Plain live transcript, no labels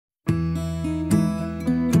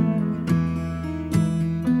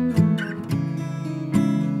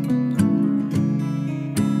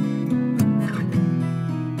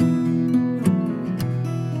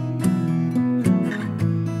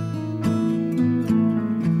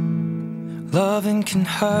Loving can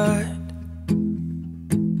hurt.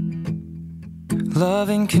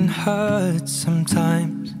 Loving can hurt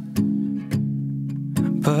sometimes,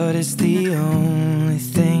 but it's the only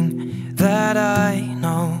thing that I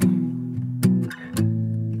know.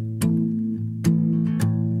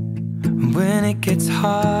 When it gets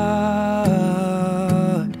hard,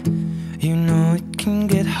 you know it can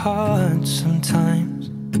get hard sometimes.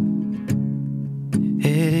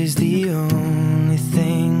 It is the only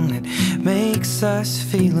thing that makes us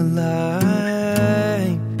feel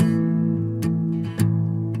alive.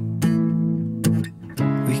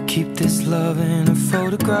 We keep this love in a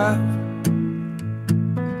photograph.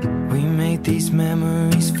 We made these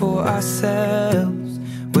memories for ourselves,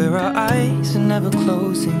 where our eyes are never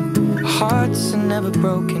closing, our hearts are never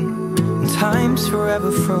broken, and time's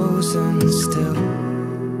forever frozen still.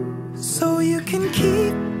 So you can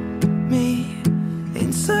keep me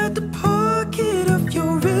inside the pocket of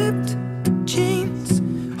your ripped jeans,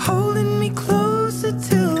 holding me closer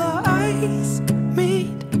till our eyes meet.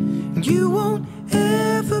 You won't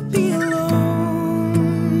ever be alone.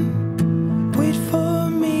 Wait for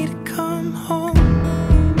me to come home.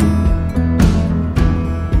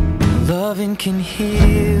 Loving can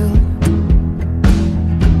heal.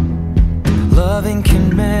 Loving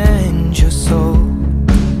can mend your soul,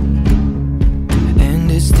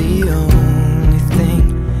 and it's the only thing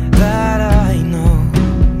that I know.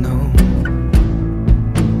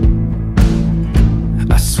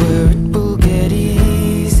 I swear it will get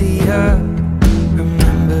easier.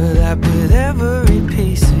 Remember that with every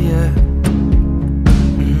piece of you.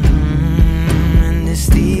 And it's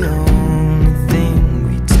the only thing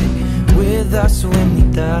we take with us when we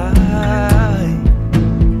die.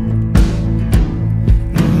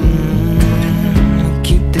 We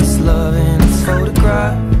keep this love in a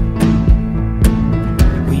photograph.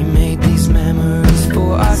 We made these memories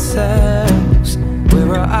for ourselves,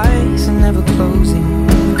 where our eyes are never closing,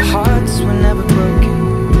 our hearts were never broken,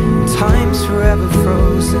 time's forever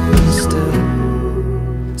frozen still.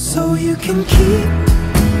 So you can keep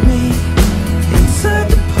me inside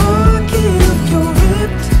the pocket of your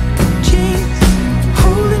ripped jeans,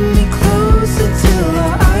 holding me closer till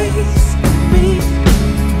our eyes meet.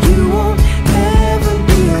 You won't ever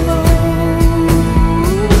be alone.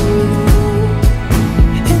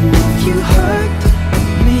 And if you hurt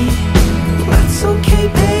me, that's okay,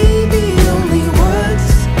 baby. Only words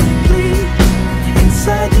bleed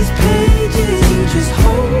inside these pages. You just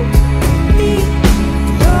hold me.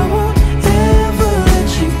 I won't ever let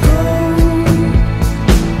you go.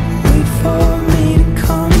 Wait for me to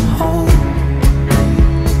come home.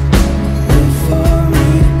 Wait for me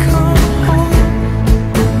to come home.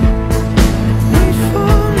 Wait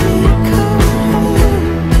for me to come home.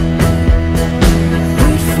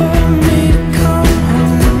 Wait for me to come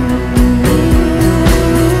home.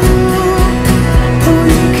 Oh,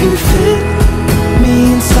 you can fit me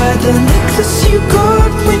inside the necklace you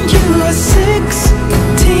got when you were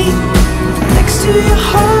 16, next to your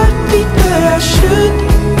heartbeat where I should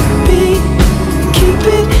be. Keep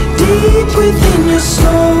it deep within your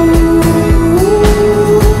soul.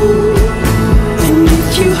 And if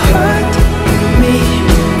you hurt me,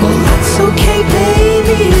 well, that's okay,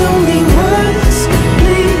 baby. Only words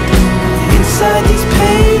bleed inside these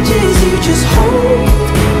pages. You just hold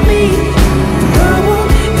me. I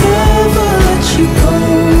won't ever let you go.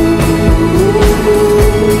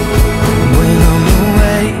 When I'm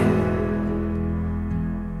away,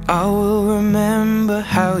 I will remember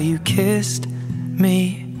how you kissed me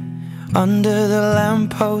under the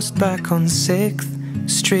lamppost back on 6th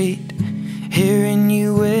Street, hearing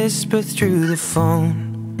you whisper through the phone.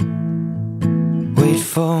 Wait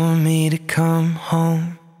for me to come home.